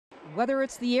Whether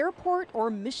it's the airport or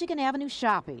Michigan Avenue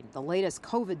shopping, the latest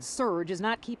COVID surge is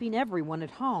not keeping everyone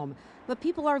at home, but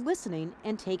people are listening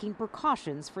and taking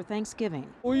precautions for Thanksgiving.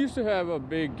 We used to have a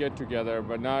big get-together,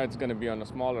 but now it's going to be on a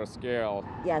smaller scale.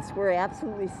 Yes, we're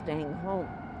absolutely staying home.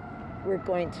 We're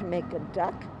going to make a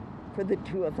duck for the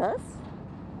two of us.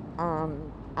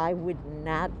 I would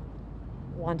not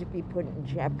want to be put in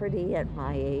jeopardy at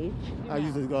my age. I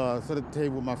usually sit at the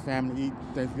table with my family, eat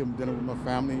Thanksgiving dinner with my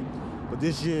family. But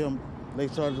this year,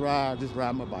 Lake Charles Ride, just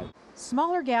ride my bike.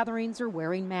 Smaller gatherings are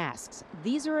wearing masks.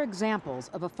 These are examples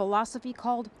of a philosophy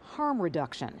called harm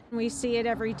reduction. We see it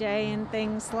every day in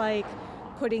things like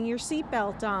putting your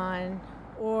seatbelt on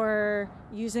or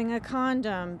using a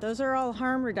condom. Those are all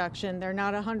harm reduction. They're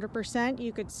not 100%.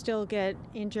 You could still get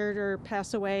injured or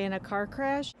pass away in a car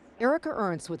crash. Erica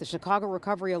Ernst with the Chicago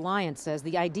Recovery Alliance says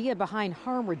the idea behind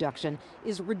harm reduction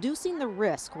is reducing the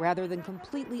risk rather than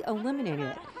completely eliminating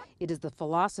it. It is the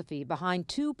philosophy behind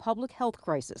two public health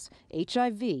crises,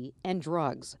 HIV and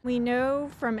drugs. We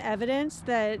know from evidence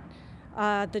that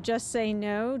the Just Say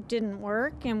No didn't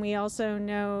work, and we also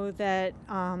know that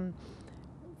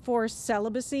forced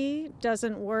celibacy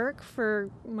doesn't work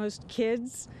for most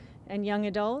kids and young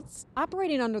adults.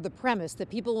 Operating under the premise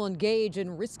that people will engage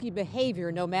in risky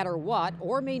behavior no matter what,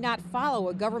 or may not follow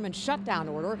a government shutdown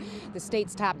order, the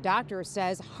state's top doctor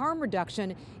says harm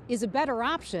reduction is a better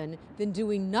option than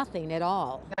doing nothing at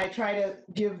all. I try to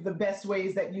give the best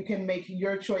ways that you can make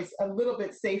your choice a little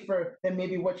bit safer than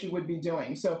maybe what you would be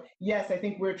doing. So yes, I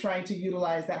think we're trying to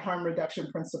utilize that harm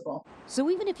reduction principle. So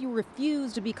even if you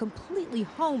refuse to be completely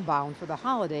homebound for the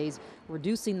holidays,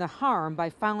 reducing the harm by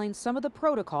following some of the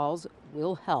protocols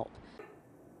will help.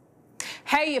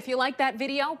 Hey, if you like that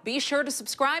video, be sure to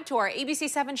subscribe to our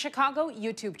ABC7 Chicago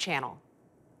YouTube channel.